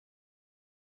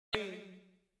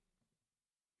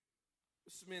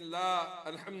Bismillah,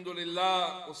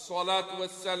 alhamdulillah, wassalatu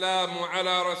wassalamu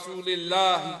ala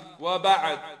rasulillah, wa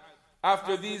ba'd.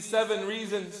 After these 7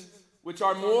 reasons, which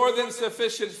are more than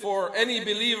sufficient for any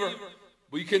believer,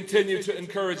 we continue to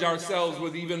encourage ourselves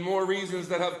with even more reasons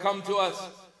that have come to us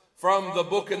from the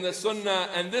book and the Sunnah,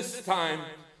 and this time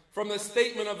from the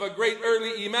statement of a great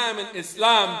early Imam in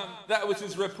Islam, that which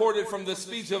is reported from the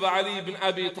speech of Ali ibn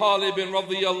Abi Talib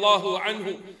radiyallahu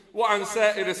anhu wa an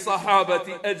sa'ir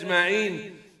as-sahabati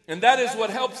ajma'in. And that is what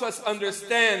helps us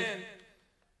understand,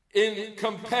 in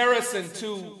comparison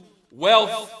to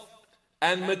wealth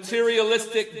and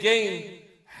materialistic gain,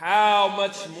 how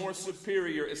much more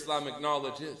superior Islamic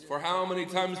knowledge is. For how many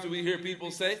times do we hear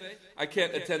people say, I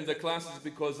can't attend the classes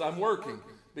because I'm working,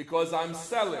 because I'm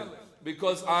selling,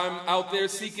 because I'm out there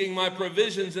seeking my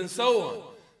provisions, and so on.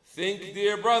 Think,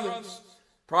 dear brothers,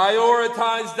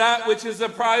 prioritize that which is a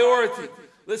priority.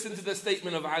 Listen to the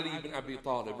statement of Ali ibn Abi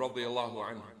Talib radiyallahu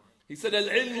anhu. He said,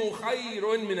 Al-ilmu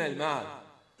khayrun min al-mal.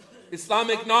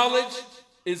 Islamic knowledge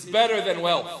is better than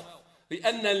wealth.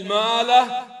 لأن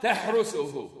المال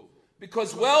تحرسه.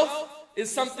 Because wealth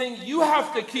is something you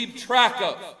have to keep track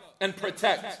of and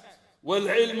protect.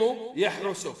 وَالْعِلْمُ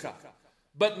يَحْرُسُكَ.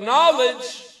 But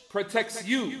knowledge protects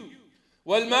you.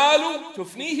 وَالْمَالُ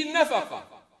تُفْنِيهِ النَّفَقَ.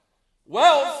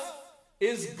 Wealth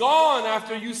is gone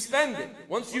after you spend it.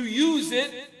 Once you use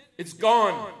it, it's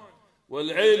gone.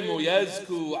 وَالْعِلْمُ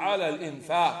يَزْكُو عَلَى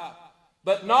الْإِنفَاقِ.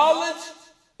 But knowledge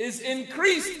is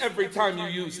increased every time you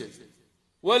use it.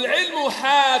 وَالْعِلْمُ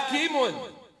حَاكِمٌ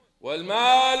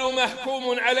وَالْمَالُ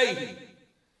مَحْكُومٌ عَلَيْهِ.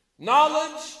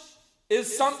 Knowledge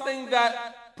is something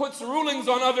that puts rulings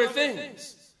on other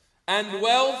things, and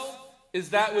wealth is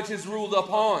that which is ruled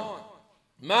upon.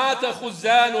 مَاتَ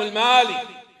خُزَّانُ الْمَالِ.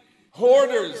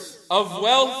 Hoarders of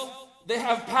wealth, they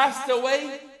have passed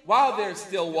away while they're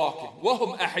still walking.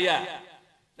 وَهُمْ أَحْيَاء.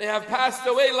 They have passed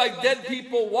away like dead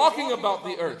people walking about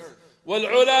the earth.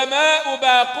 وَالْعُلَمَاءُ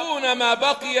بَاقُونَ مَا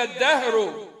بَقِيَ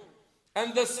الدَّهْرُ.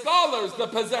 And the scholars, the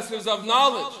possessors of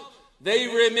knowledge, they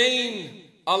remain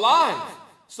alive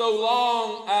so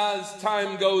long as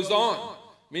time goes on,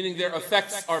 meaning their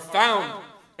effects are found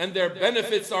and their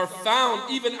benefits are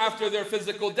found even after their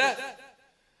physical death.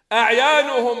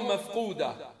 أَعْيَانُهُمْ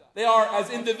مَفْقُودَةً. They are, as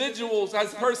individuals,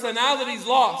 as personalities,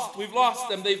 lost. We've lost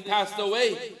them, they've passed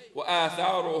away.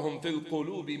 وَآثَارُهُمْ فِي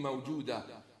الْقُلُوبِ مَوْجُودَةً.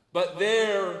 But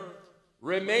their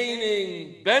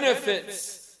remaining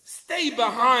benefits stay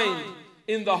behind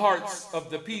in the hearts of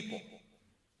the people.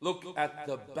 Look at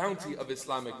the bounty of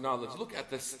Islamic knowledge. Look at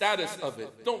the status of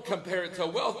it. Don't compare it to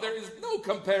wealth. There is no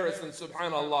comparison,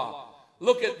 subhanallah.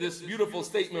 Look at this beautiful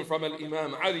statement from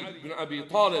Imām Ali ibn Abi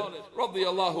Talib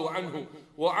radiyallahu anhu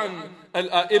wa an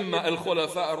al-a'imma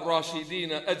al-khulafa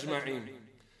al-rashidin ajma'in.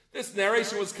 This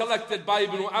narration was collected by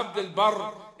Ibn Abd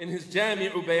al-Barr in his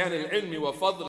Jami'u Bayan al-Ilmi wa Fadl.